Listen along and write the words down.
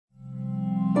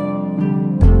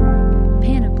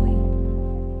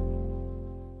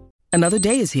Another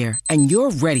day is here, and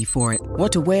you're ready for it.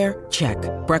 What to wear? Check.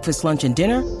 Breakfast, lunch, and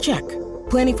dinner? Check.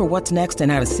 Planning for what's next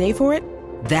and how to save for it?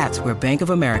 That's where Bank of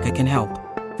America can help.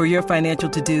 For your financial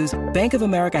to-dos, Bank of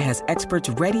America has experts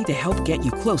ready to help get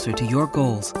you closer to your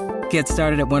goals. Get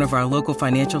started at one of our local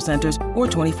financial centers or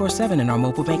 24/7 in our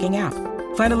mobile banking app.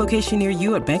 Find a location near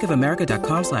you at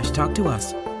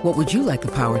bankofamerica.com/talktous. What would you like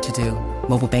the power to do?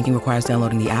 Mobile banking requires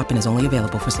downloading the app and is only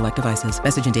available for select devices.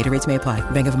 Message and data rates may apply.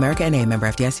 Bank of America N.A., member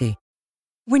FDIC.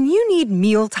 When you need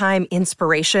mealtime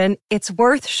inspiration, it's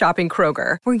worth shopping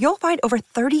Kroger, where you'll find over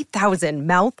 30,000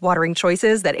 mouth-watering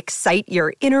choices that excite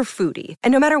your inner foodie.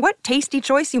 And no matter what tasty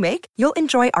choice you make, you'll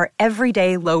enjoy our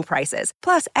everyday low prices,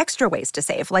 plus extra ways to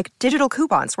save, like digital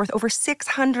coupons worth over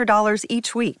 $600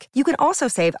 each week. You can also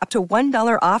save up to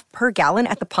 $1 off per gallon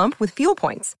at the pump with fuel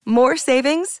points. More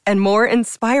savings and more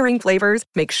inspiring flavors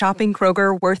make shopping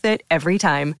Kroger worth it every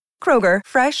time. Kroger,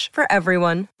 fresh for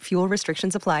everyone. Fuel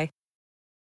restrictions apply.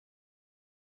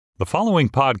 The following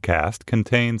podcast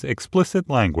contains explicit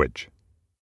language.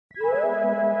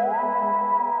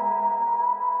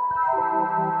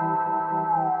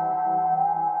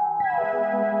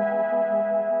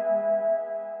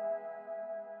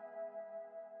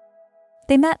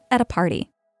 They met at a party.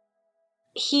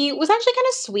 He was actually kind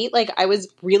of sweet. Like, I was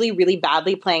really, really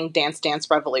badly playing Dance Dance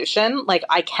Revolution. Like,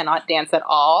 I cannot dance at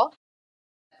all.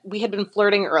 We had been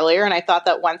flirting earlier, and I thought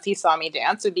that once he saw me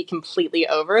dance, it would be completely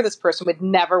over. This person would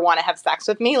never want to have sex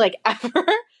with me, like, ever.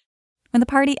 When the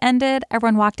party ended,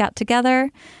 everyone walked out together,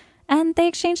 and they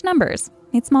exchanged numbers,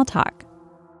 made small talk.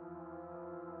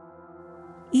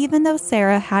 Even though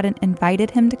Sarah hadn't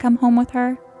invited him to come home with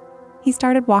her, he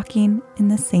started walking in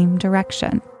the same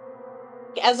direction.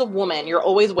 As a woman, you're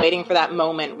always waiting for that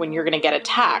moment when you're going to get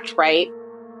attacked, right?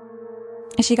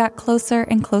 As she got closer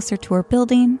and closer to her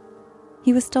building,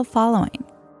 he was still following.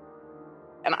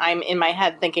 And I'm in my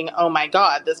head thinking, oh my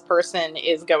God, this person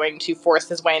is going to force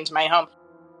his way into my home.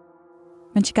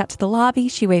 When she got to the lobby,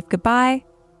 she waved goodbye,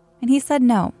 and he said,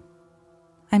 "No,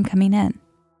 I'm coming in."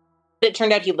 It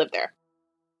turned out he lived there.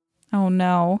 Oh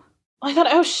no. I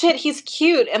thought, oh shit, he's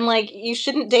cute. And like, you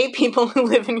shouldn't date people who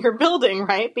live in your building,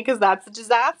 right? Because that's a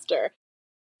disaster.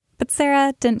 But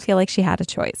Sarah didn't feel like she had a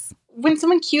choice. When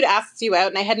someone cute asks you out,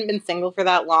 and I hadn't been single for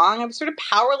that long, I was sort of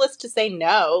powerless to say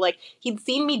no. Like, he'd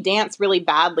seen me dance really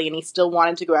badly, and he still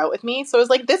wanted to go out with me. So I was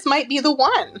like, this might be the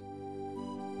one.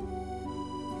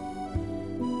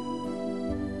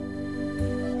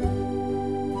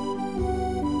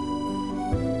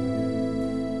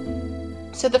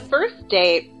 So the first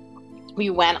date we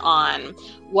went on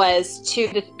was to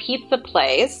this pizza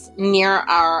place near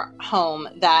our home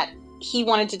that he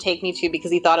wanted to take me to because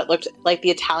he thought it looked like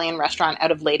the Italian restaurant out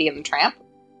of Lady and the Tramp.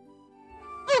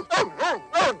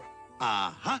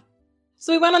 Uh-huh.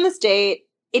 So we went on this date.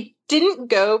 It didn't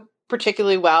go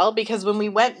particularly well because when we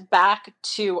went back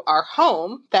to our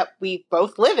home that we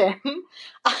both live in,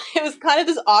 it was kind of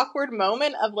this awkward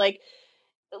moment of like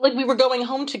we were going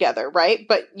home together, right?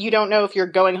 But you don't know if you're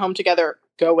going home together.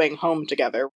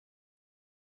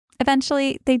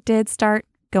 Eventually, they did start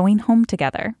going home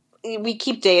together. We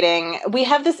keep dating. We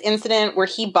have this incident where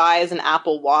he buys an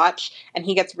Apple Watch and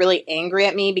he gets really angry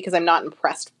at me because I'm not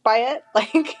impressed by it.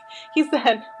 Like, he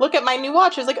said, "Look at my new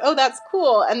watch." I was like, "Oh, that's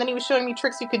cool." And then he was showing me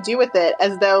tricks you could do with it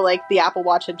as though like the Apple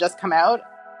Watch had just come out.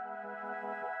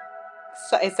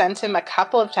 So I sent him a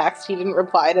couple of texts. He didn't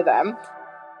reply to them.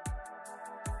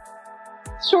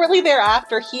 Shortly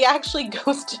thereafter, he actually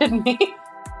ghosted me.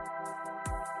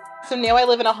 So now I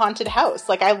live in a haunted house.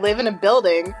 Like, I live in a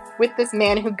building with this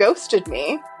man who ghosted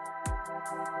me.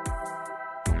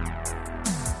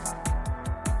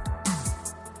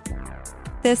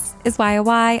 This is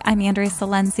YOY. I'm Andrea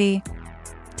Silenzi.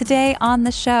 Today on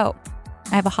the show,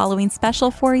 I have a Halloween special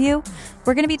for you.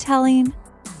 We're going to be telling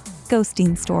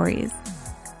ghosting stories.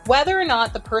 Whether or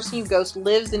not the person you ghost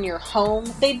lives in your home,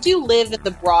 they do live in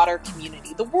the broader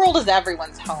community. The world is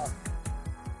everyone's home.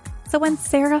 So when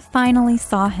Sarah finally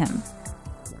saw him,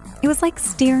 it was like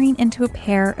staring into a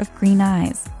pair of green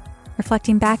eyes,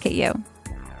 reflecting back at you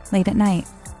late at night.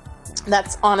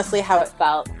 That's honestly how it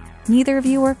felt. Neither of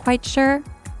you were quite sure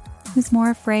who's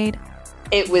more afraid.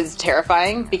 It was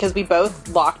terrifying because we both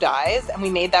locked eyes and we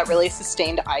made that really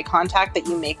sustained eye contact that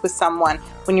you make with someone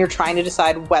when you're trying to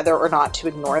decide whether or not to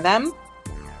ignore them.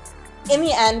 In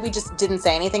the end, we just didn't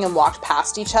say anything and walked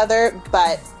past each other,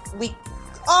 but we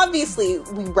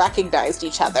recognized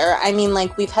each other. I mean,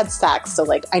 like, we've had sex, so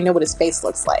like, I know what his face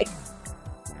looks like.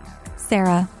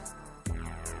 Sarah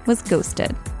was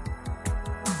ghosted.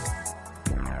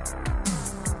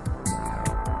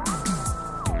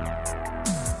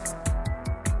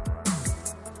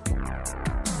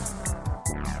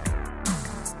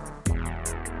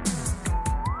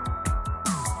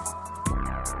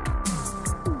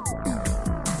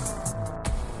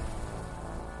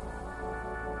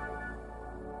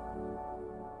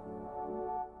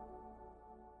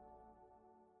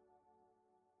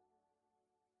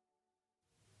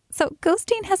 So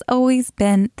ghosting has always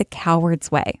been the coward's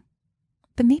way.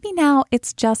 But maybe now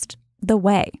it's just the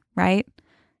way, right?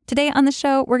 Today on the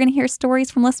show, we're going to hear stories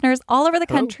from listeners all over the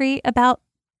country about...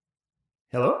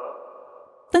 Hello?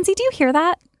 Lindsay, do you hear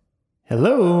that?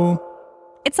 Hello?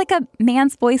 It's like a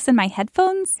man's voice in my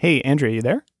headphones. Hey, Andrea, you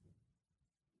there?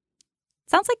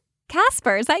 Sounds like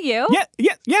Casper. Is that you?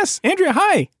 Yes. Andrea,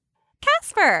 hi.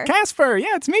 Casper,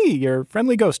 yeah, it's me, your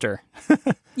friendly ghoster.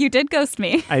 You did ghost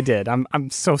me. I did. I'm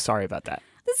so sorry about that.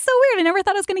 This is so weird. I never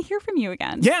thought I was going to hear from you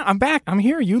again. Yeah, I'm back. I'm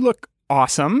here. You look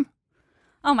awesome.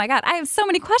 Oh my God. I have so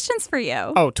many questions for you.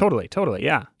 Oh, totally,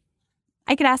 yeah.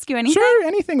 I could ask you anything? Sure,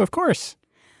 anything, of course.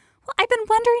 Well, I've been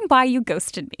wondering why you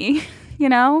ghosted me, you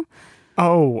know?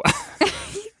 Oh.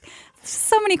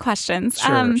 So many questions.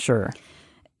 Sure.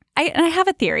 I have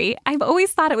a theory. I've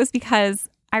always thought it was because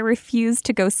I refused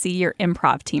to go see your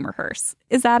improv team rehearse.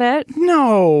 Is that it?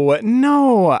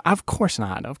 No, of course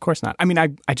not. I mean,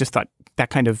 I just thought that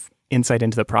kind of insight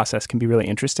into the process can be really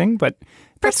interesting, but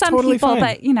for some totally people, fine.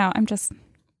 But, you know, I'm just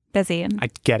busy. And I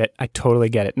get it. I totally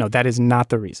get it. No, that is not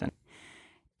the reason.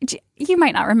 You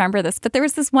might not remember this, but there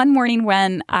was this one morning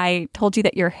when I told you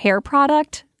that your hair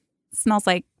product smells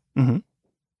like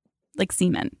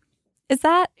semen. Is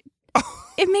that...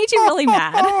 It made you really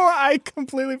mad. Oh, I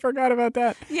completely forgot about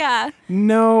that. Yeah.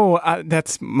 No,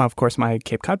 that's, of course, my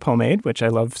Cape Cod pomade, which I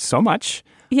love so much.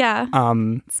 Yeah.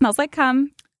 Smells like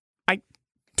cum. I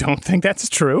don't think that's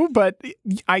true, but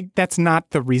that's not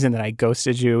the reason that I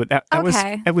ghosted you.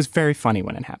 It was very funny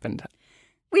when it happened.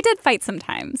 We did fight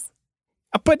sometimes.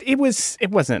 But it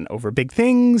wasn't over big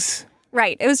things.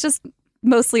 Right. It was just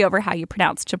mostly over how you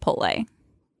pronounce Chipotle.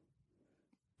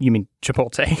 You mean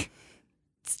Chipotle?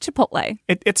 It's Chipotle.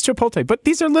 It's Chipotle, but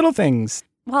these are little things.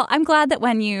 Well, I'm glad that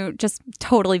when you just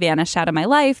totally vanished out of my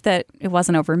life, that it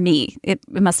wasn't over me. It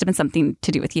must have been something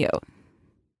to do with you.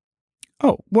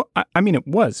 Oh, well, I mean, it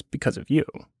was because of you.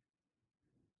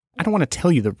 I don't want to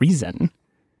tell you the reason.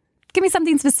 Give me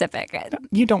something specific.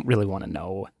 You don't really want to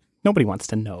know. Nobody wants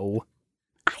to know.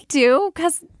 I do,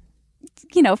 because,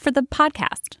 you know, for the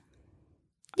podcast.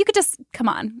 You could just, come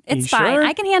on. It's fine. Sure?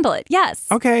 I can handle it. Yes.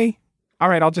 Okay. All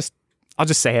right, I'll just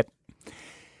say it.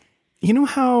 You know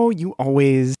how you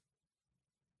always...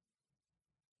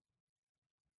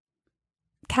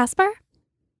 Casper?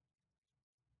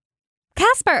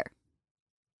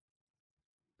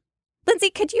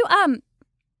 Lindsay, could you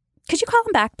call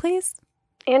him back, please?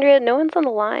 Andrea, no one's on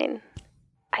the line.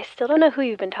 I still don't know who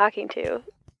you've been talking to.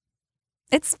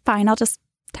 It's fine. I'll just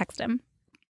text him.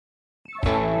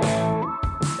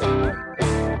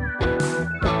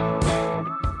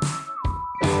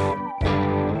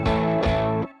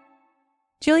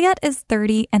 Juliet is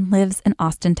 30 and lives in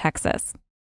Austin, Texas.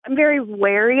 I'm very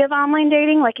wary of online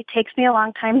dating. Like, it takes me a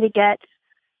long time to get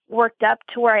worked up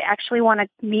to where I actually want to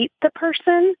meet the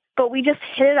person, but we just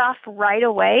hit it off right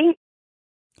away.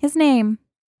 His name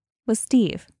was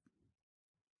Steve.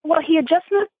 Well, he had just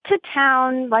moved to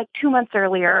town like 2 months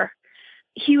earlier.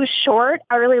 He was short.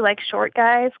 I really like short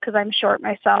guys because I'm short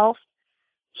myself.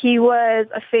 He was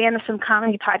a fan of some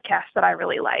comedy podcasts that I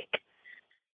really like.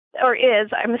 Or is.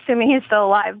 I'm assuming he's still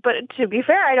alive. But to be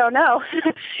fair, I don't know.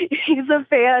 He's a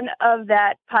fan of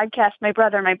that podcast, My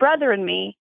Brother and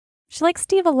Me. She likes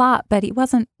Steve a lot, but he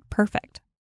wasn't perfect.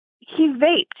 He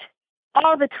vaped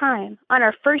all the time. On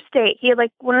our first date, he had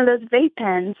like one of those vape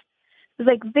pens. It was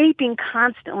like vaping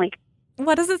constantly.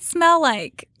 What does it smell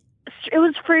like? It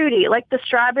was fruity, like the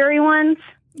strawberry ones.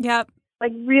 Yep.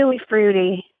 Like really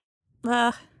fruity.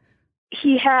 Ugh.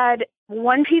 He had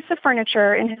one piece of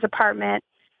furniture in his apartment,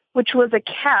 which was a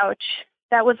couch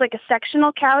that was like a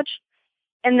sectional couch,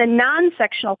 and the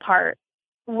non-sectional part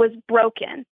was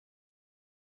broken.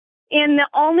 And the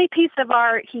only piece of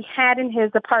art he had in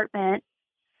his apartment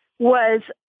was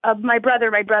a My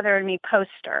Brother and Me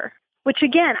poster, which,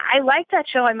 again, I like that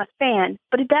show. I'm a fan.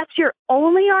 But if that's your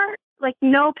only art, like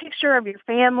no picture of your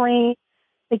family,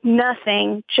 like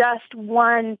nothing, just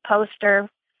one poster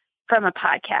from a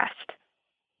podcast.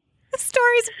 The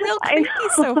story's real creepy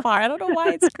so far. I don't know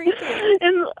why it's creepy.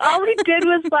 And all we did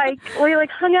was we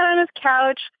hung out on his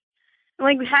couch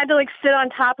and we had to sit on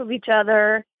top of each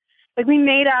other. Like we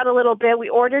made out a little bit. We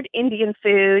ordered Indian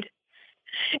food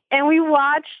and we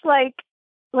watched like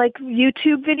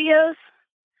YouTube videos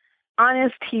on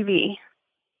his TV.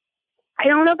 I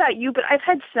don't know about you, but I've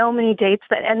had so many dates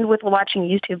that end with watching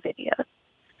YouTube videos.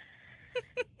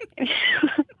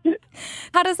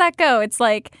 How does that go? It's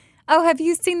like, oh, have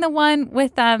you seen the one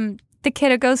with the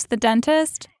kid who goes to the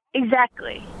dentist?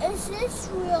 Exactly. Is this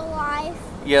real life?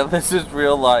 Yeah, this is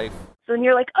real life. So when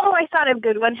you're like, oh, I thought of a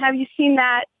good one. Have you seen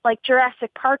that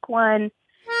Jurassic Park one?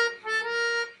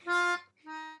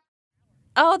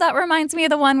 Oh, that reminds me of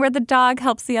the one where the dog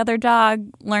helps the other dog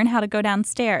learn how to go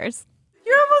downstairs.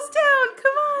 You're almost down.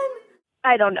 Come on.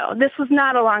 I don't know. This was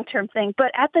not a long-term thing.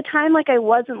 But at the time, like, I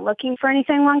wasn't looking for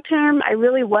anything long-term. I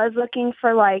really was looking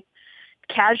for, like,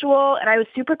 casual. And I was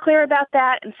super clear about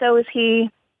that. And so was he.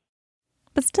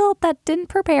 But still, that didn't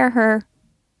prepare her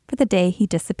for the day he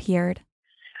disappeared.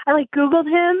 I, like, Googled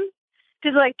him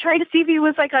to, like, try to see if he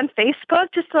was, like, on Facebook,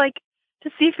 just to, like, to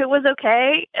see if it was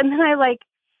okay. And then I, like,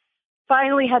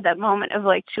 finally had that moment of,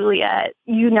 like, Juliet,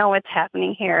 you know what's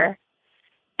happening here.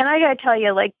 And I got to tell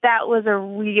you, like, that was a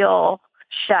real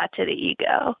shot to the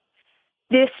ego.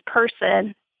 This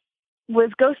person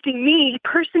was ghosting me,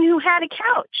 person who had a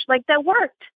couch. Like, that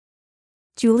worked.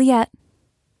 Juliet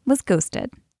was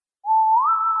ghosted.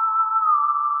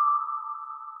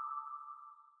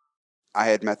 I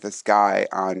had met this guy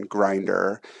on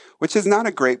Grindr, which is not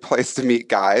a great place to meet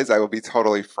guys, I will be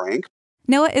totally frank.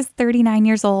 Noah is 39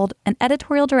 years old, an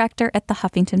editorial director at the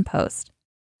Huffington Post.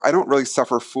 I don't really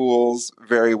suffer fools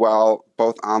very well,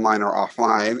 both online or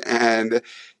offline, and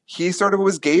he sort of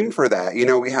was game for that. You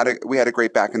know, we had a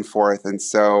great back and forth, and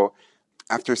so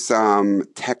after some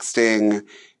texting,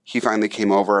 he finally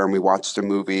came over and we watched a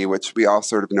movie, which we all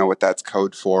sort of know what that's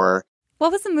code for.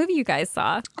 What was the movie you guys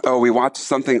saw? Oh, we watched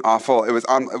something awful. It was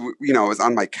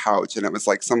on my couch, and it was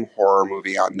like some horror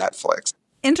movie on Netflix.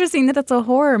 Interesting that it's a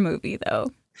horror movie,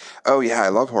 though. Oh, yeah, I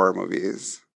love horror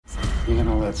movies. You're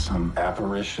gonna let some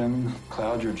apparition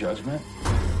cloud your judgment?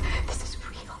 This is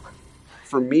real.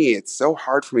 For me, it's so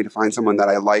hard for me to find someone that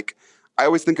I like. I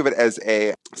always think of it as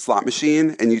a slot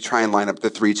machine, and you try and line up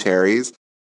the 3 cherries.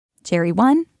 Cherry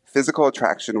 1. Physical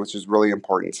attraction, which is really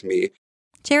important to me.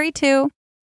 Cherry 2.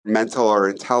 Mental or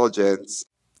intelligence.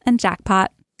 And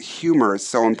jackpot. Humor is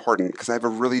so important because I have a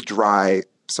really dry,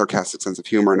 sarcastic sense of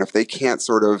humor. And if they can't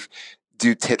sort of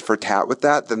do tit for tat with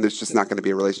that, then there's just not going to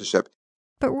be a relationship.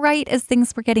 But right as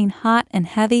things were getting hot and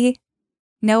heavy,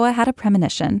 Noah had a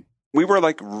premonition. We were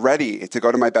like ready to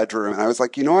go to my bedroom. And I was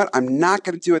like, you know what? I'm not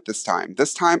going to do it this time.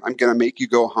 This time I'm going to make you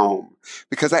go home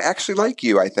because I actually like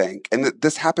you, I think. And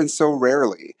this happens so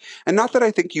rarely. And not that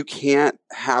I think you can't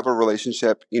have a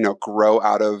relationship, grow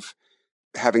out of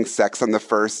having sex on the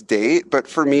first date. But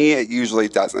for me, it usually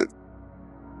doesn't.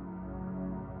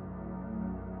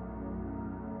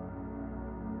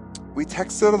 We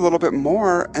texted a little bit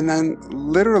more and then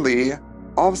literally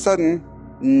all of a sudden,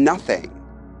 nothing.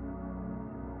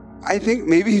 I think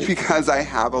maybe because I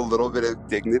have a little bit of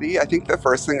dignity, I think the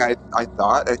first thing I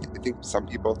thought, I think some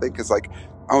people think is like,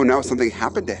 oh no, something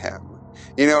happened to him.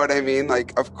 You know what I mean?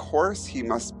 Like, of course he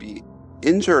must be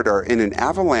injured or in an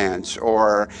avalanche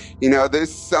or,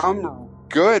 there's some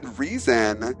good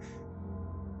reason. I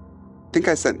think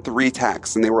I sent 3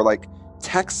 texts and they were like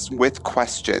texts with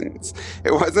questions.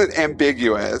 It wasn't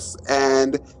ambiguous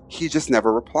and he just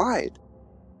never replied.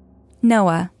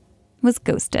 Noah was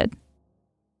ghosted.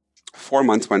 4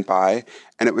 months went by,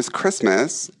 and it was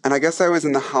Christmas, and I guess I was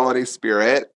in the holiday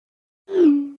spirit.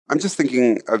 I'm just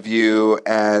thinking of you,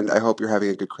 and I hope you're having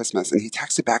a good Christmas. And he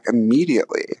texted back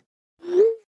immediately.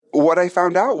 What I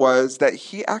found out was that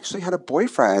he actually had a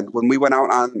boyfriend when we went out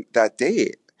on that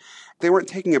date. They weren't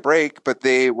taking a break, but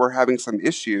they were having some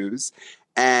issues,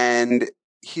 and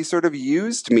he sort of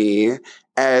used me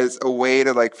as a way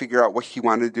to, like, figure out what he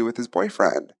wanted to do with his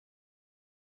boyfriend.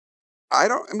 I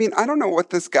don't know what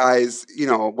this guy's,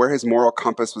 where his moral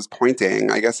compass was pointing.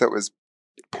 I guess it was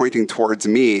pointing towards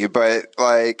me, but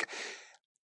like,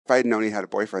 if I had known he had a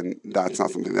boyfriend, that's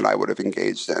not something that I would have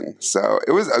engaged in. So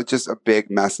it was just a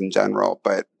big mess in general.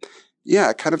 But yeah,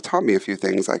 it kind of taught me a few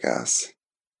things, I guess.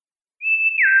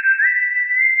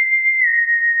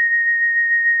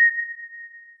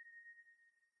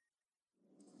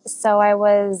 So I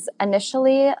was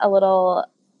initially a little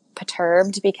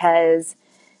perturbed because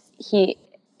he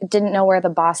didn't know where the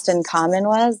Boston Common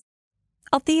was.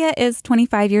 Althea is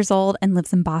 25 years old and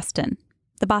lives in Boston.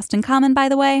 The Boston Common, by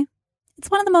the way, it's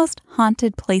one of the most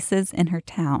haunted places in her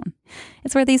town.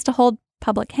 It's where they used to hold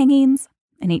public hangings.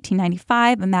 In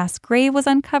 1895, a mass grave was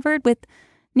uncovered with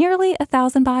nearly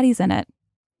 1,000 bodies in it.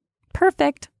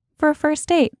 Perfect for a first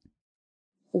date.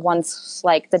 Once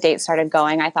the date started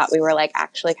going, I thought we were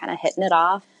actually kind of hitting it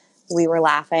off. We were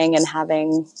laughing and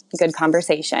having good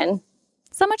conversation.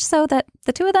 So much so that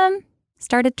the two of them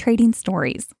started trading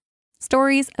stories.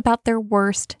 Stories about their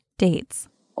worst dates.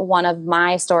 One of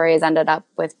my stories ended up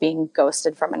with being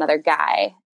ghosted from another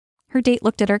guy. Her date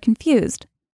looked at her confused.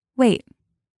 Wait,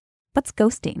 what's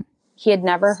ghosting? He had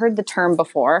never heard the term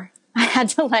before. I had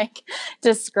to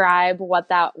describe what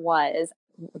that was.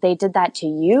 They did that to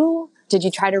you? Did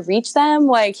you try to reach them?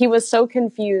 He was so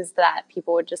confused that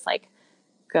people would just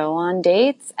go on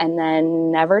dates and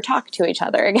then never talk to each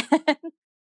other again.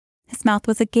 His mouth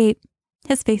was agape,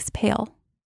 his face pale.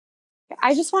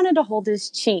 I just wanted to hold his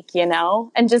cheek,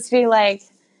 and just be like,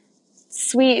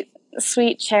 sweet,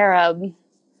 sweet cherub.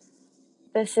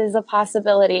 This is a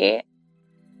possibility.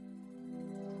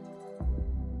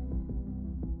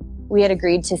 We had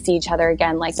agreed to see each other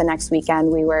again, like the next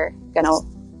weekend. We were going to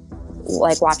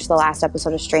watch the last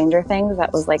episode of Stranger Things.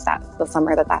 That was the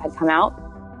summer that had come out.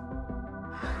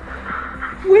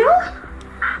 Will?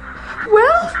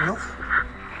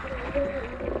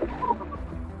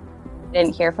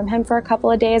 Didn't hear from him for a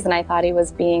couple of days, and I thought he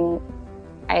was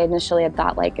I initially had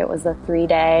thought it was a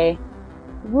 3-day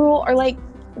rule, or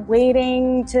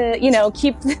waiting to,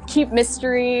 keep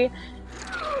mystery.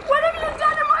 What have you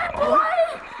done to my boy?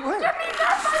 What? Give me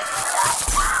that!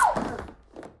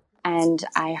 And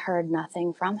I heard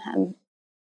nothing from him.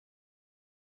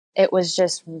 It was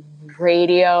just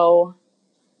radio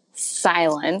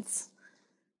silence.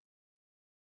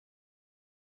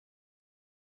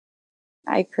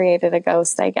 I created a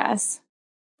ghost, I guess.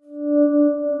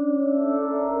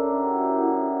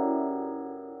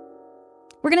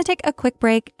 We're going to take a quick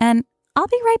break, and I'll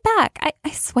be right back.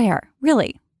 I swear,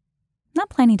 really. I'm not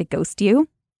planning to ghost you.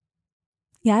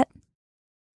 Yet.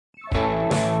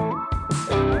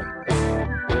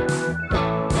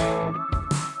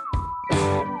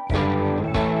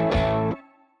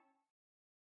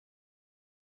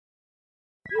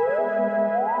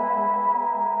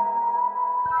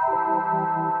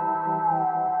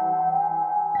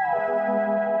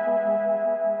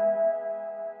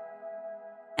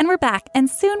 And we're back, and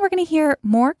soon we're going to hear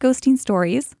more ghosting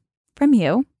stories from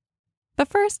you. But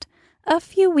first, a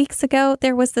few weeks ago,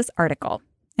 there was this article.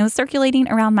 It was circulating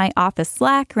around my office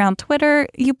Slack, around Twitter.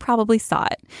 You probably saw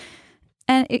it.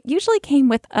 And it usually came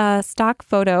with a stock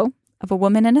photo of a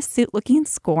woman in a suit looking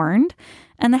scorned,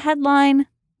 and the headline,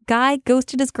 "Guy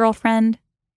ghosted his girlfriend,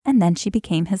 and then she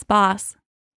became his boss."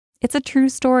 It's a true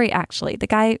story, actually. The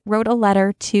guy wrote a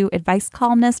letter to advice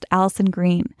columnist Allison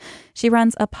Green. She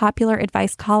runs a popular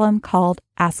advice column called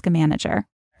Ask a Manager.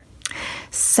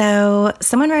 So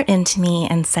someone wrote into me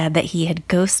and said that he had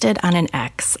ghosted on an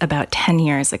ex about 10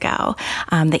 years ago,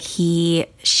 that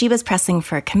she was pressing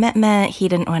for a commitment. He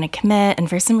didn't want to commit. And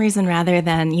for some reason, rather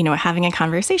than, having a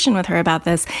conversation with her about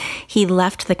this, he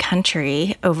left the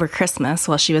country over Christmas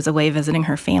while she was away visiting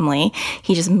her family.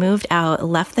 He just moved out,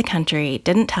 left the country,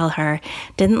 didn't tell her,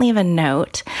 didn't leave a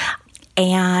note,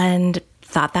 and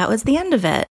thought that was the end of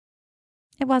it.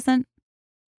 It wasn't.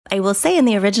 I will say in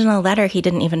the original letter, he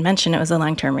didn't even mention it was a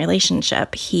long-term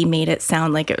relationship. He made it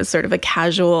sound like it was sort of a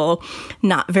casual,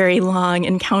 not very long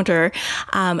encounter.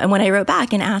 And when I wrote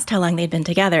back and asked how long they'd been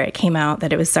together, it came out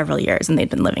that it was several years and they'd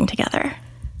been living together.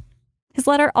 His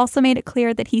letter also made it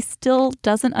clear that he still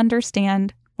doesn't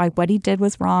understand why what he did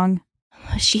was wrong.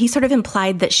 He sort of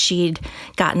implied that she'd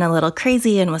gotten a little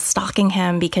crazy and was stalking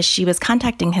him because she was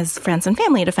contacting his friends and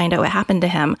family to find out what happened to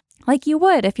him. Like you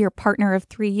would if your partner of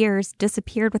 3 years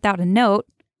disappeared without a note.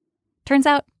 Turns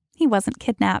out he wasn't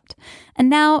kidnapped. And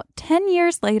now, 10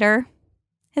 years later,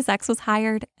 his ex was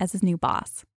hired as his new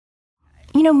boss.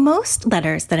 Most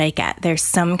letters that I get, there's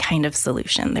some kind of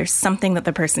solution. There's something that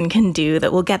the person can do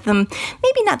that will get them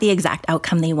maybe not the exact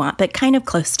outcome they want, but kind of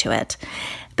close to it.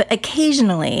 But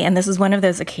occasionally, and this is one of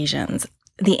those occasions,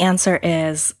 the answer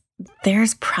is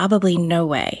there's probably no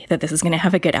way that this is going to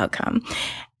have a good outcome.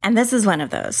 And this is one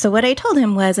of those. So what I told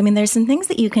him was, there's some things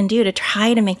that you can do to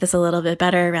try to make this a little bit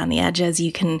better around the edges.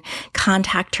 You can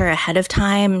contact her ahead of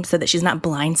time so that she's not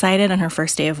blindsided on her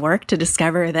first day of work to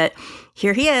discover that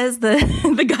here he is,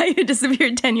 the guy who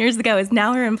disappeared 10 years ago is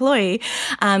now her employee.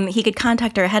 He could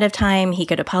contact her ahead of time. He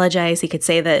could apologize. He could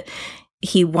say that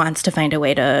he wants to find a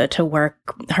way to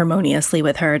work harmoniously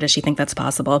with her. Does she think that's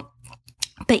possible?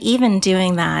 But even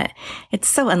doing that, it's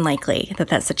so unlikely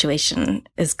that situation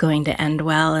is going to end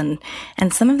well.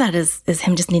 And some of that is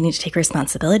him just needing to take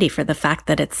responsibility for the fact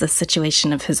that it's a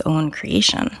situation of his own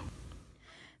creation.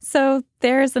 So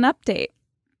there's an update.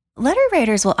 Letter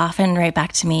writers will often write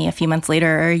back to me a few months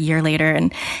later or a year later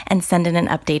and send in an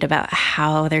update about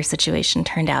how their situation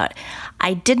turned out.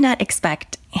 I did not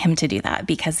expect him to do that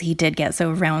because he did get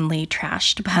so roundly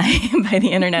trashed by the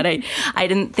internet. I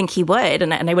didn't think he would,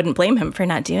 and I wouldn't blame him for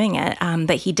not doing it,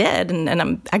 but he did. And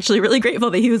I'm actually really grateful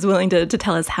that he was willing to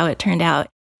tell us how it turned out.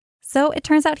 So it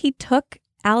turns out he took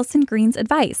Allison Green's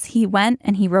advice. He went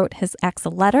and he wrote his ex a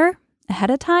letter ahead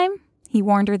of time. He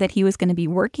warned her that he was going to be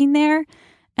working there.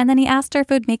 And then he asked her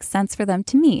if it would make sense for them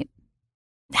to meet.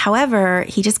 However,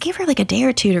 he just gave her a day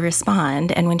or two to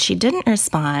respond. And when she didn't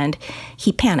respond,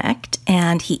 he panicked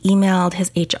and he emailed his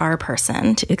HR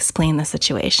person to explain the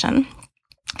situation.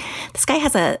 This guy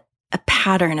has a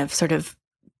pattern of sort of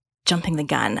jumping the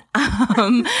gun.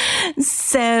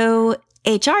 So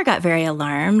HR got very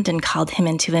alarmed and called him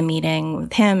into a meeting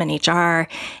with him and HR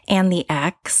and the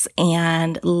ex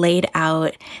and laid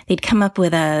out, they'd come up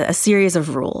with a series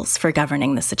of rules for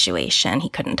governing the situation. He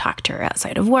couldn't talk to her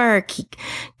outside of work. He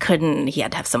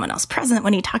had to have someone else present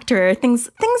when he talked to her. Things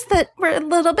that were a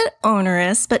little bit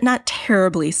onerous, but not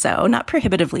terribly so, not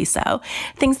prohibitively so.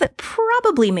 Things that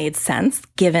probably made sense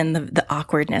given the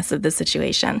awkwardness of the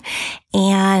situation.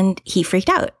 And he freaked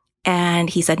out. And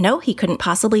he said, no, he couldn't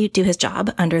possibly do his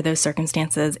job under those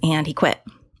circumstances, and he quit.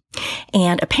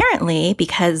 And apparently,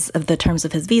 because of the terms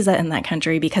of his visa in that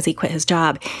country, because he quit his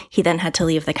job, he then had to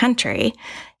leave the country.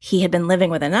 He had been living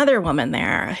with another woman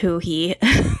there who he,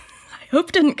 I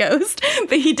hope didn't ghost,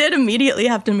 but he did immediately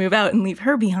have to move out and leave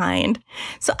her behind.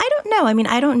 So I don't know. I mean,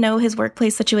 I don't know his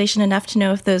workplace situation enough to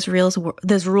know if those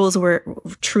rules were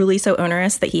truly so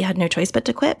onerous that he had no choice but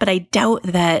to quit, but I doubt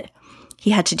that he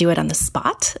had to do it on the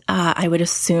spot. I would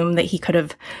assume that he could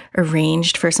have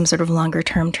arranged for some sort of longer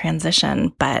term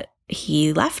transition, but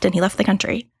he left the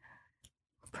country.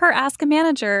 Per Ask a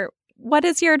Manager, what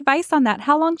is your advice on that?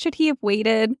 How long should he have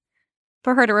waited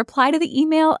for her to reply to the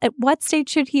email? At what stage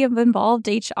should he have involved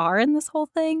HR in this whole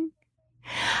thing?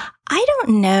 I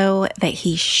don't know that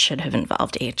he should have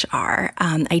involved HR.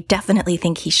 I definitely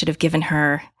think he should have given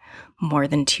her more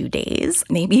than 2 days,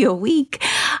 maybe a week.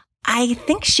 I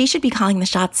think she should be calling the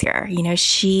shots here. You know,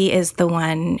 she is the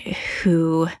one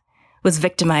who was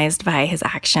victimized by his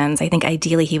actions. I think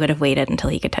ideally he would have waited until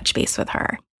he could touch base with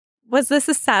her. Was this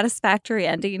a satisfactory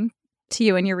ending to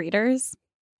you and your readers?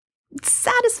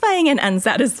 Satisfying and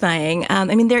unsatisfying. I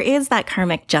mean, there is that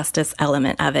karmic justice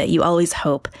element of it. You always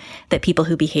hope that people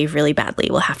who behave really badly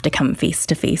will have to come face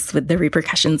to face with the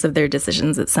repercussions of their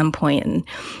decisions at some point.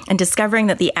 And discovering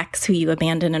that the ex who you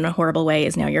abandoned in a horrible way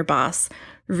is now your boss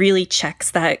really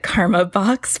checks that karma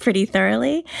box pretty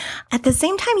thoroughly. At the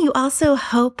same time, you also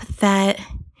hope that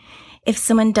if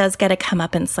someone does get a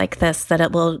comeuppance like this, that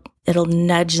it'll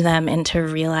nudge them into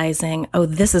realizing, oh,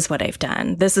 this is what I've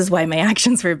done. This is why my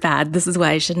actions were bad. This is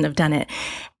why I shouldn't have done it.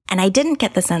 And I didn't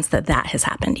get the sense that has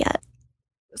happened yet.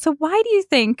 So why do you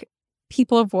think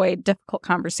people avoid difficult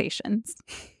conversations?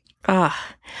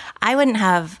 I wouldn't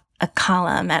have a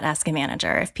column at Ask a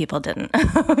Manager if people didn't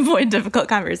avoid difficult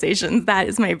conversations. That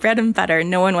is my bread and butter.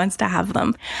 No one wants to have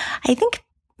them. I think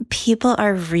people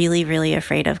are really, really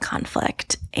afraid of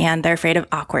conflict, and they're afraid of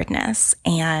awkwardness.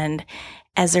 And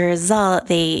as a result,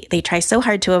 they try so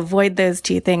hard to avoid those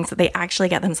two things that they actually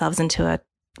get themselves into a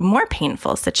more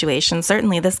painful situation.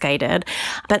 Certainly this guy did.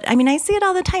 But I mean, I see it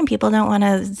all the time. People don't want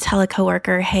to tell a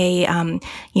coworker, hey,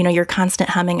 your constant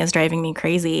humming is driving me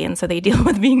crazy. And so they deal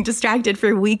with being distracted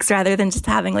for weeks rather than just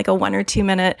having like a 1 or 2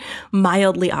 minute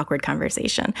mildly awkward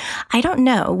conversation. I don't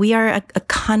know. We are a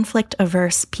conflict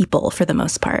averse people for the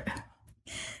most part.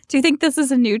 Do you think this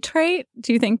is a new trait?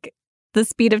 Do you think the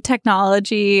speed of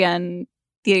technology and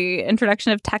the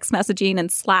introduction of text messaging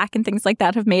and Slack and things like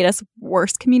that have made us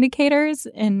worse communicators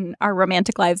in our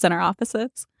romantic lives and our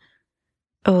offices?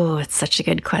 Oh, it's such a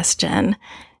good question.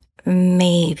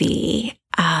 Maybe.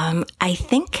 I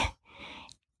think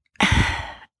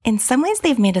in some ways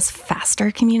they've made us faster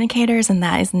communicators, and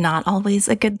that is not always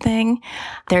a good thing.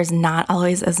 There's not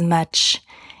always as much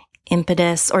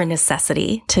impetus or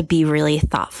necessity to be really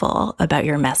thoughtful about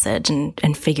your message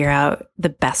and figure out the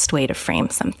best way to frame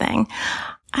something.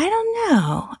 I don't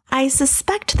know. I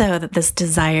suspect, though, that this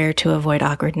desire to avoid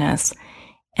awkwardness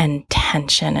and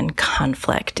tension and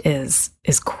conflict is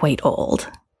quite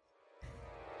old.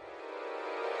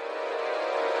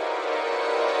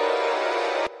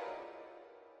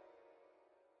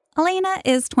 Elena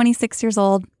is 26 years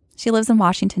old. She lives in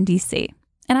Washington, D.C.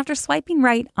 And after swiping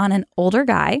right on an older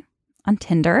guy on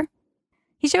Tinder,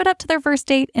 he showed up to their first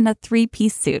date in a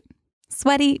 3-piece suit,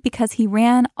 sweaty because he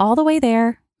ran all the way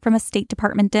there from a State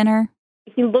Department dinner.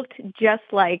 He looked just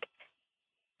like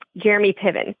Jeremy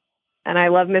Piven, and I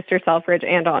love Mr. Selfridge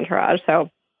and Entourage, so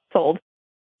sold.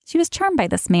 She was charmed by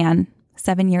this man,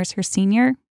 7 years her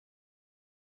senior.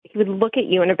 He would look at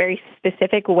you in a very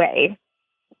specific way,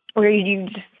 where you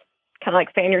just kind of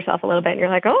like fan yourself a little bit, and you're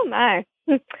like, oh my,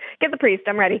 get the priest,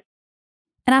 I'm ready.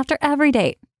 And after every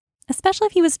date, especially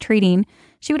if he was treating,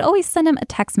 she would always send him a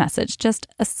text message, just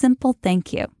a simple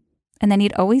thank you. And then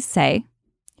he'd always say,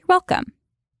 you're welcome.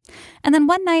 And then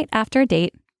one night after a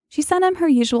date, she sent him her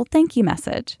usual thank you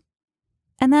message.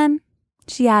 And then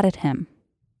she added him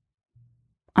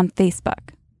on Facebook.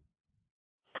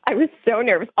 I was so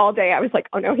nervous all day. I was like,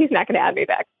 oh no, he's not going to add me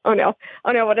back. Oh no,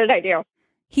 what did I do?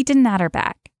 He didn't add her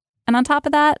back. And on top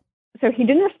of that, So he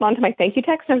didn't respond to my thank you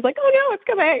text. And I was like, oh no, it's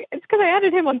because I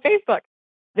added him on Facebook.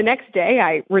 The next day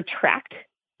I retract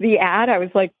the ad. I was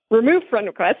like, remove friend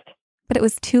request. But it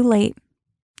was too late.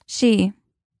 She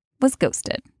was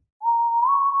ghosted.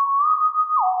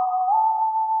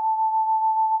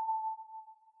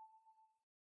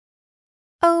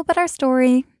 Oh, but our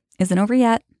story isn't over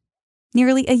yet.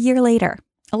 Nearly a year later,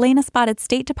 Elena spotted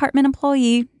State Department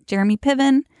employee Jeremy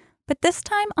Piven, but this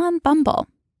time on Bumble.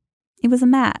 It was a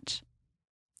match.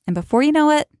 And before you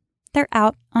know it, they're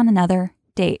out on another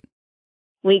date.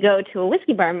 We go to a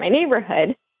whiskey bar in my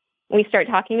neighborhood. We start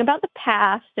talking about the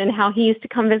past and how he used to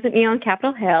come visit me on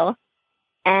Capitol Hill.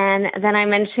 And then I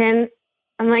mention,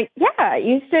 I'm like, yeah, I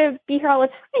used to be here all the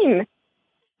time.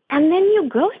 And then you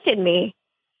ghosted me.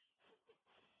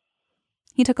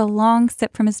 He took a long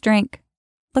sip from his drink,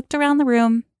 looked around the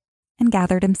room, and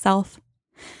gathered himself.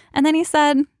 And then he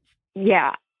said,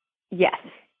 yes,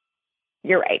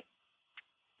 you're right.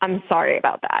 I'm sorry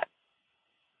about that.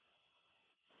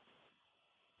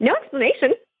 No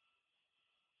explanation.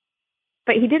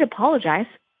 But he did apologize.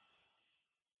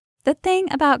 The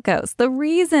thing about ghosts, the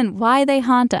reason why they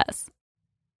haunt us,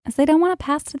 is they don't want to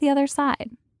pass to the other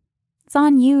side. It's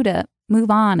on you to move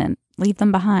on and leave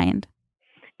them behind.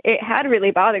 It had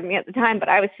really bothered me at the time, but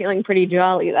I was feeling pretty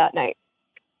jolly that night.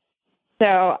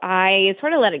 So I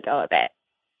sort of let it go a bit.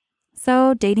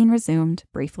 So dating resumed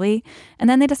briefly, and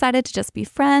then they decided to just be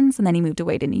friends, and then he moved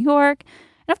away to New York.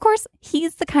 And of course,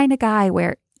 he's the kind of guy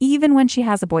where even when she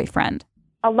has a boyfriend,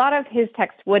 a lot of his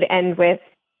texts would end with,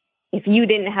 if you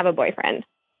didn't have a boyfriend.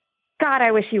 God,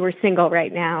 I wish you were single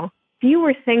right now. If you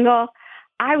were single,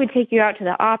 I would take you out to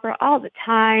the opera all the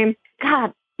time.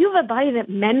 God, you have a body that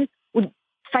men would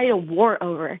fight a war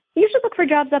over. You should look for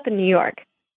jobs up in New York.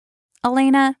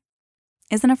 Elena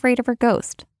isn't afraid of her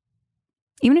ghost,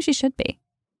 even if she should be.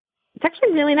 It's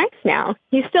actually really nice now.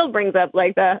 He still brings up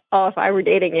like the, oh, if I were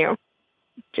dating you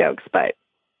jokes, but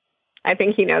I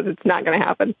think he knows it's not going to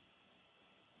happen.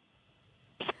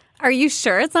 Are you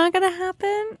sure it's not going to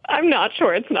happen? I'm not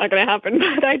sure it's not going to happen,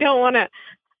 but I don't want to.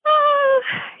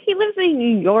 He lives in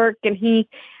New York, and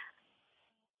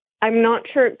I'm not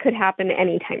sure it could happen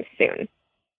anytime soon.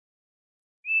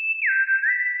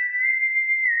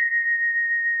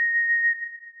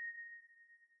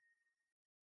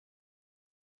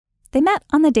 They met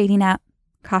on the dating app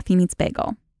Coffee Meets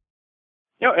Bagel.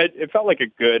 It felt like a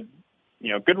good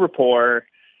rapport,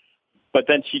 but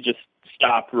then she just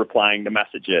stopped replying to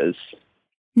messages.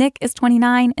 Nick is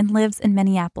 29 and lives in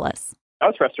Minneapolis. I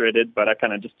was frustrated, but I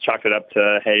kind of just chalked it up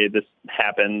to, hey, this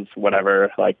happens,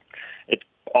 whatever. Like, it's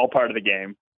all part of the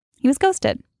game. He was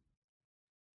ghosted.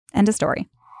 End of story.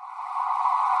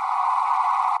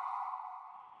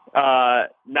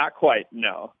 Not quite,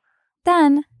 no.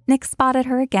 Then Nick spotted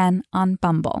her again on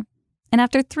Bumble. And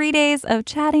after 3 days of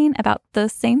chatting about the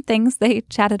same things they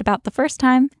chatted about the first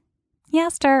time, he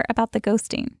asked her about the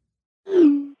ghosting.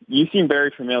 You seem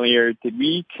very familiar. Did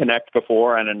we connect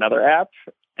before on another app?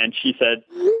 And she said,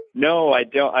 no, I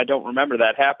don't remember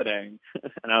that happening.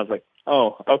 And I was like,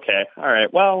 oh, okay. All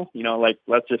right. Well,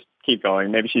 let's just keep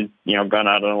going. Maybe she's, gone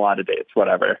out on a lot of dates,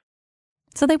 whatever.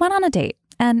 So they went on a date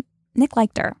and Nick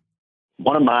liked her.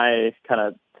 One of my kind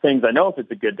of things I know if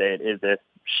it's a good date is if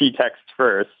she texts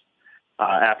first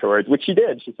afterwards, which she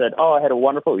did. She said, oh, I had a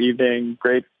wonderful evening,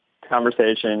 great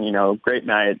conversation, great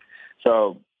night.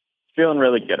 So feeling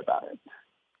really good about it.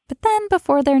 But then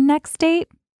before their next date,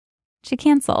 she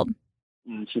canceled.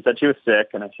 And she said she was sick,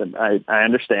 and I said, I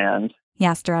understand. He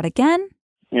asked her out again.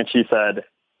 And she said,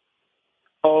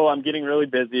 oh, I'm getting really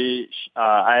busy.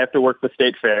 I have to work the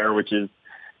state fair, which is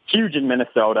huge in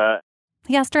Minnesota.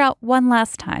 He asked her out one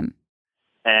last time.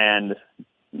 And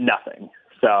nothing.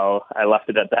 So I left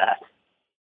it at that.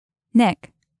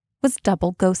 Nick was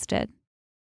double ghosted.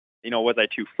 Was I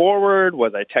too forward?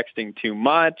 Was I texting too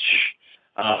much?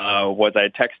 Was I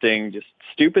texting just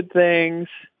stupid things?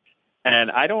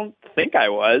 And I don't think I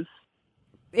was.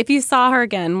 If you saw her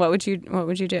again, what would you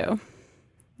do?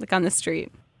 Like on the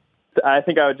street? I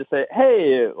think I would just say,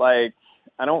 hey,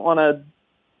 I don't want to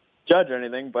judge or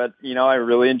anything, but, I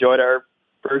really enjoyed our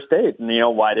first date.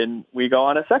 And, why didn't we go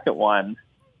on a second one?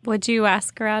 Would you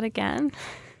ask her out again?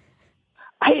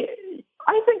 I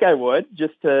think I would,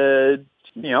 just to,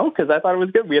 because I thought it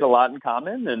was good. We had a lot in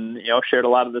common and, shared a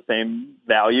lot of the same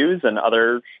values and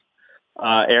other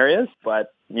areas.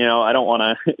 But, I don't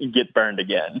want to get burned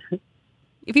again.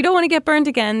 If you don't want to get burned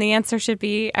again, the answer should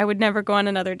be, I would never go on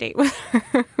another date with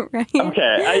her, right?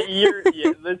 Okay.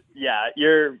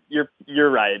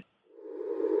 You're right.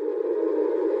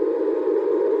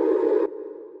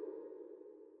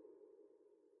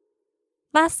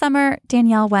 Last summer,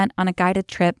 Danielle went on a guided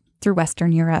trip through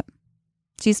Western Europe.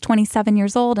 She's 27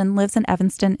 years old and lives in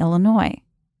Evanston, Illinois.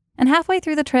 And halfway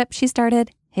through the trip, she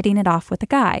started hitting it off with a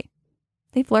guy.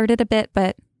 They flirted a bit,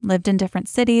 but lived in different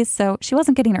cities, so she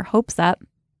wasn't getting her hopes up.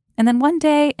 And then one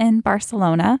day in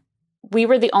Barcelona, we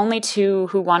were the only two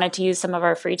who wanted to use some of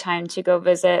our free time to go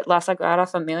visit La Sagrada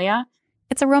Familia.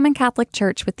 It's a Roman Catholic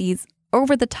church with these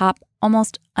over-the-top,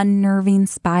 almost unnerving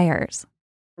spires.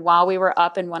 While we were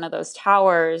up in one of those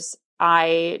towers,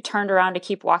 I turned around to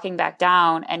keep walking back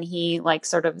down, and he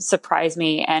sort of surprised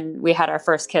me, and we had our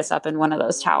first kiss up in one of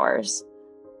those towers.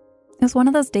 It was one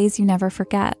of those days you never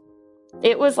forget.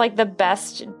 It was the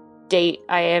best date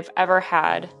I have ever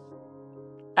had,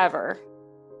 ever.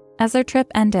 As their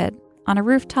trip ended, on a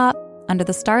rooftop, under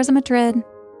the stars of Madrid,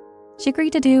 she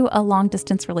agreed to do a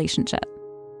long-distance relationship.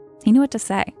 He knew what to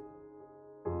say.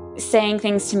 Saying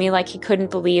things to me like he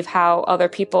couldn't believe how other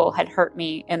people had hurt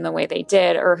me in the way they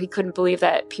did, or he couldn't believe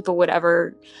that people would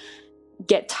ever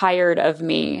get tired of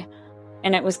me.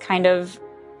 And it was kind of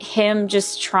him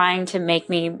just trying to make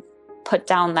me put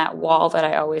down that wall that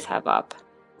I always have up.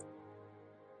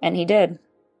 And he did.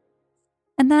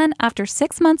 And then after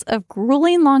 6 months of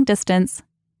grueling long distance,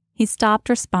 he stopped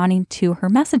responding to her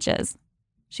messages.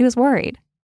 She was worried.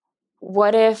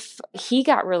 What if he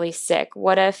got really sick?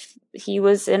 What if he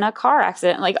was in a car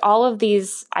accident? All of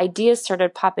these ideas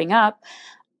started popping up.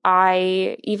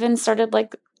 I even started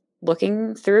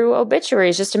looking through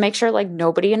obituaries just to make sure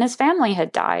nobody in his family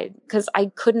had died, because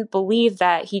I couldn't believe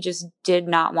that he just did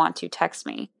not want to text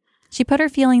me. She put her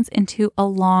feelings into a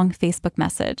long Facebook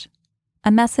message, a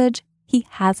message he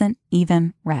hasn't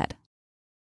even read.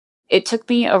 It took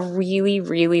me a really,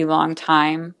 really long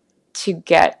time to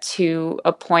get to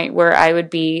a point where I would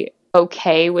be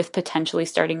okay with potentially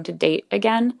starting to date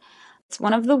again. It's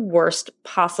one of the worst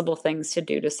possible things to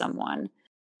do to someone.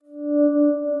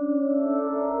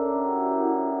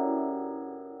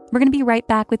 We're going to be right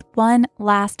back with one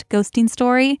last ghosting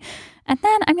story, and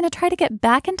then I'm going to try to get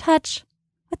back in touch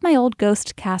with my old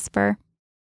ghost, Casper.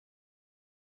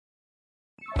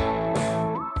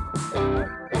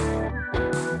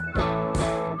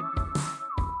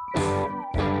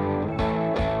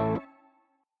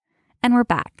 And we're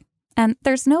back. And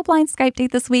there's no blind Skype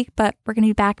date this week, but we're going to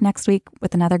be back next week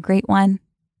with another great one.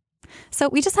 So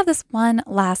we just have this one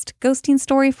last ghosting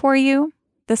story for you,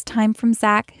 this time from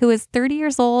Zach, who is 30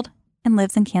 years old and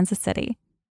lives in Kansas City.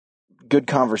 Good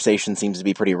conversation seems to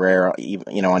be pretty rare,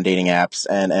 on dating apps.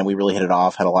 And we really hit it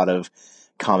off, had a lot of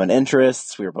common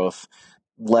interests. We were both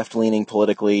left-leaning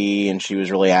politically, and she was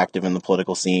really active in the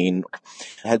political scene,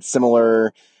 had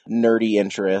similar nerdy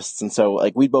interests. And so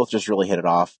we both just really hit it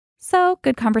off. So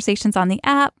good conversations on the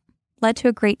app led to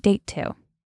a great date too.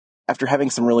 After having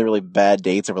some really, really bad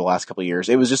dates over the last couple of years,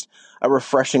 it was just a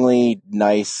refreshingly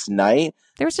nice night.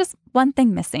 There was just one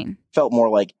thing missing. Felt more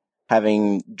like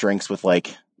having drinks with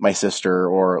my sister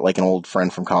or an old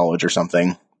friend from college or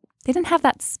something. They didn't have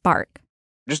that spark.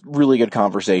 Just really good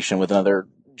conversation with another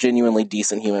genuinely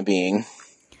decent human being.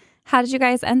 How did you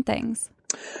guys end things?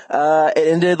 It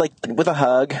ended with a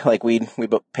hug. We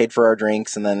paid for our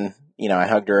drinks, and then I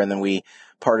hugged her, and then we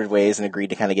parted ways and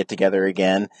agreed to kind of get together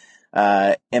again.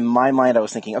 In my mind, I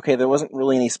was thinking, okay, there wasn't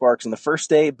really any sparks in the first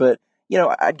date, but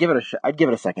I'd give it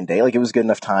a second date. It was good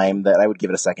enough time that I would give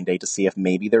it a second date to see if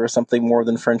maybe there was something more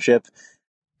than friendship.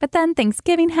 But then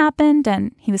Thanksgiving happened,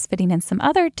 and he was fitting in some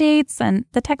other dates, and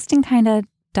the texting kind of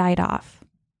died off.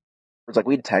 It was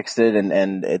we'd texted,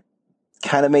 and it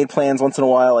kind of made plans once in a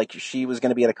while. She was going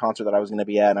to be at a concert that I was going to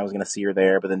be at, and I was going to see her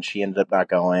there, but then she ended up not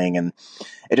going, and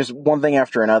it just one thing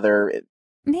after another.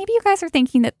 Maybe you guys are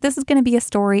thinking that this is going to be a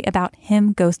story about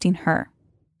him ghosting her,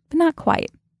 but not quite.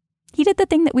 He did the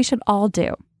thing that we should all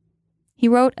do. He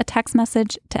wrote a text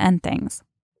message to end things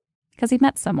because he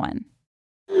met someone.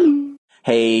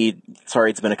 Hey,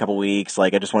 sorry, it's been a couple weeks. I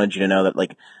just wanted you to know that,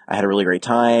 I had a really great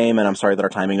time, and I'm sorry that our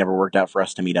timing never worked out for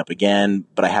us to meet up again,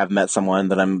 but I have met someone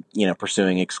that I'm,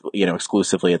 pursuing,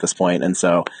 exclusively at this point, and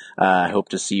so I hope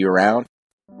to see you around.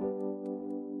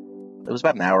 It was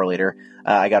about an hour later.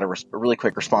 I got a really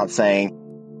quick response saying,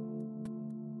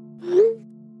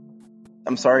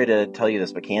 I'm sorry to tell you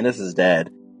this, but Candace is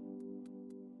dead.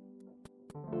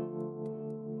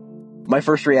 My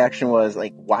first reaction was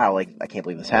wow, I can't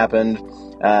believe this happened.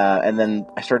 And then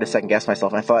I started to second guess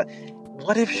myself, and I thought,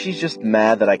 what if she's just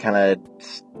mad that I kind of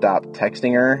stopped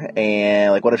texting her?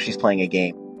 And what if she's playing a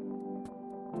game?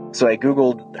 So I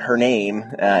Googled her name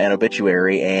and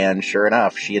obituary, and sure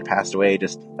enough, she had passed away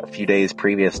just a few days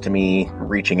previous to me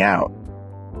reaching out.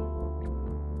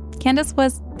 Candace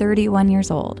was 31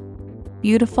 years old,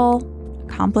 beautiful,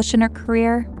 accomplished in her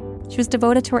career, She was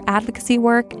devoted to her advocacy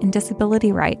work and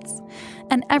disability rights.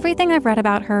 And everything I've read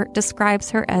about her describes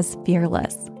her as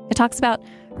fearless. It talks about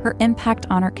her impact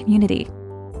on her community.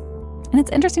 And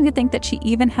it's interesting to think that she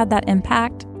even had that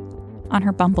impact on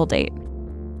her Bumble date.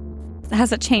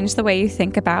 Has it changed the way you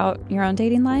think about your own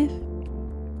dating life?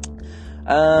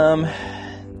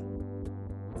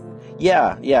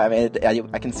 Yeah. I mean,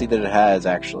 I can see that it has,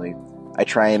 actually. I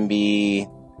try and be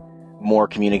more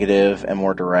communicative and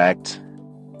more direct.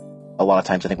 A lot of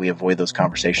times I think we avoid those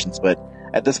conversations, but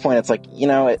at this point it's like,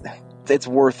 it's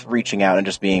worth reaching out and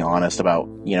just being honest about,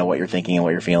 what you're thinking and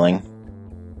what you're feeling.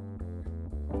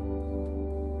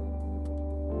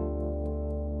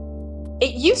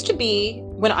 It used to be,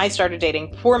 when I started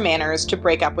dating, poor manners to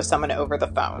break up with someone over the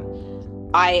phone.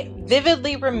 I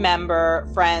vividly remember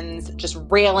friends just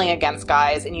railing against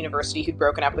guys in university who'd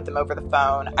broken up with them over the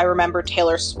phone. I remember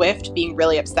Taylor Swift being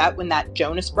really upset when that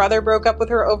Jonas brother broke up with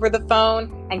her over the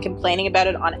phone and complaining about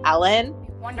it on Ellen.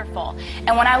 Wonderful.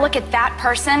 And when I look at that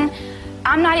person,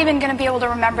 I'm not even going to be able to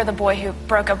remember the boy who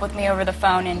broke up with me over the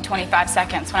phone in 25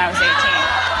 seconds when I was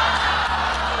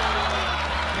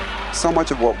 18. So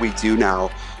much of what we do now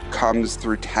comes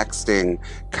through texting,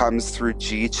 comes through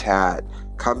GChat,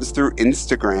 comes through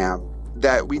Instagram,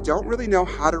 that we don't really know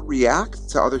how to react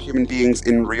to other human beings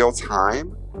in real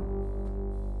time.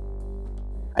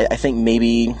 I think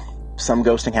maybe some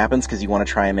ghosting happens because you want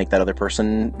to try and make that other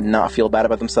person not feel bad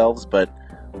about themselves, but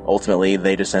ultimately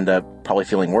they just end up probably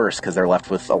feeling worse because they're left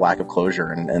with a lack of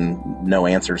closure and no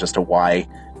answers as to why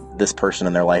this person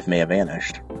in their life may have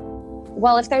vanished.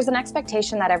 Well, if there's an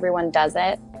expectation that everyone does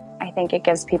it, I think it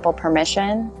gives people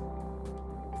permission.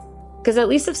 Because at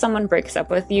least if someone breaks up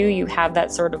with you, you have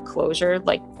that sort of closure.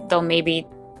 Like, they'll maybe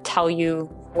tell you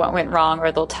what went wrong,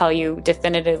 or they'll tell you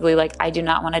definitively, like, I do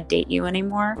not want to date you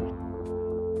anymore.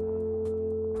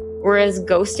 Whereas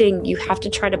ghosting, you have to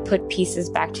try to put pieces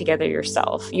back together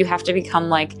yourself. You have to become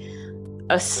like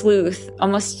a sleuth,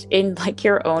 almost in like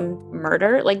your own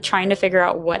murder, like trying to figure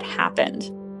out what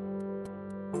happened.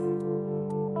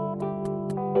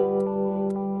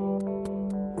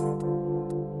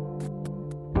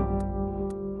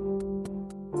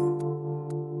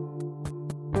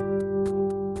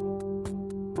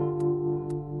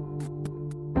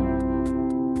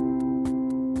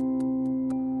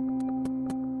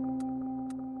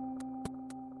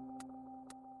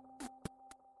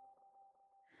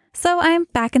 So I'm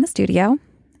back in the studio.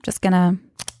 Just gonna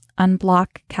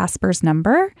unblock Casper's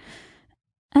number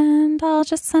and I'll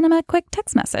just send him a quick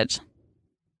text message.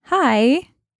 Hi,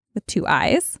 with 2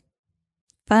 eyes.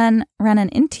 Fun running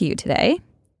into you today.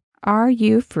 Are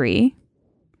you free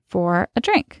for a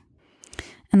drink?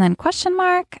 And then question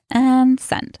mark and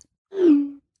send.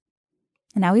 And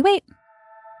now we wait.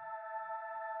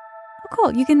 Oh,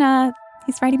 cool. You can,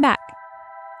 he's writing back.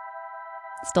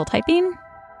 Still typing.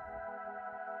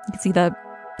 You can see the ...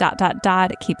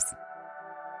 It keeps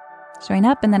showing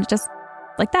up and then it just,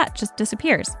 like that, just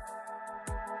disappears.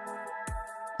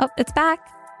 Oh, it's back.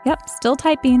 Yep, still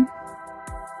typing.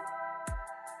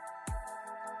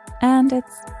 And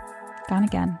it's gone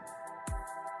again.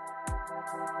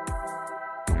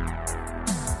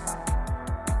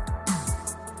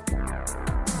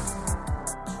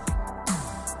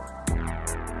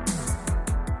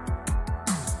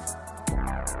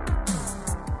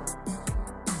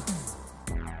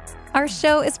 Our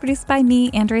show is produced by me,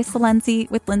 Andrea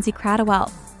Salenzi, with Lindsay Cradwell.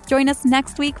 Join us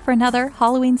next week for another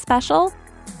Halloween special,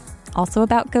 also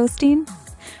about ghosting.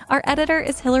 Our editor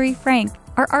is Hillary Frank.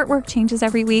 Our artwork changes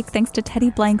every week thanks to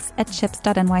Teddy Blanks at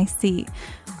chips.nyc.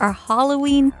 Our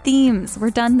Halloween themes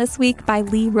were done this week by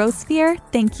Lee Rosevere.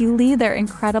 Thank you, Lee. They're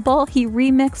incredible. He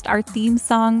remixed our theme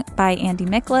song by Andy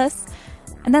Miklas.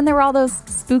 And then there were all those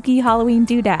spooky Halloween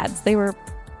doodads. They were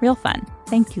real fun.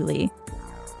 Thank you, Lee.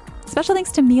 Special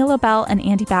thanks to Mia Lobel and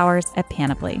Andy Bowers at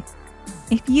Panoply.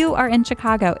 If you are in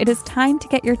Chicago, it is time to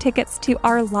get your tickets to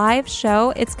our live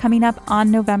show. It's coming up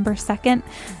on November 2nd,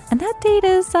 and that date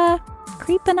is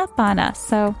creeping up on us.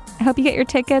 So I hope you get your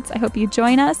tickets. I hope you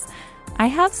join us. I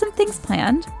have some things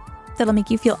planned that'll make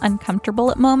you feel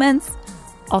uncomfortable at moments,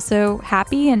 also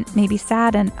happy and maybe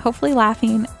sad and hopefully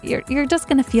laughing. You're just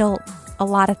going to feel a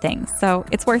lot of things, so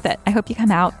it's worth it. I hope you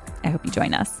come out. I hope you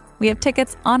join us. We have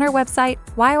tickets on our website,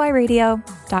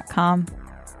 yoyradio.com.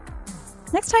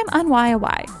 Next time on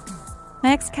YOY,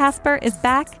 my ex Casper is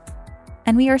back,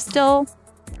 and we are still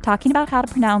talking about how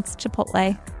to pronounce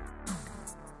Chipotle.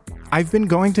 I've been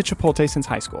going to Chipotle since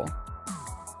high school.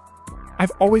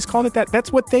 I've always called it that.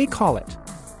 That's what they call it.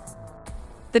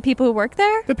 The people who work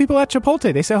there? The people at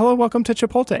Chipotle. They say, hello, welcome to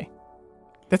Chipotle.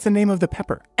 That's the name of the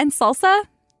pepper. And salsa?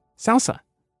 Salsa.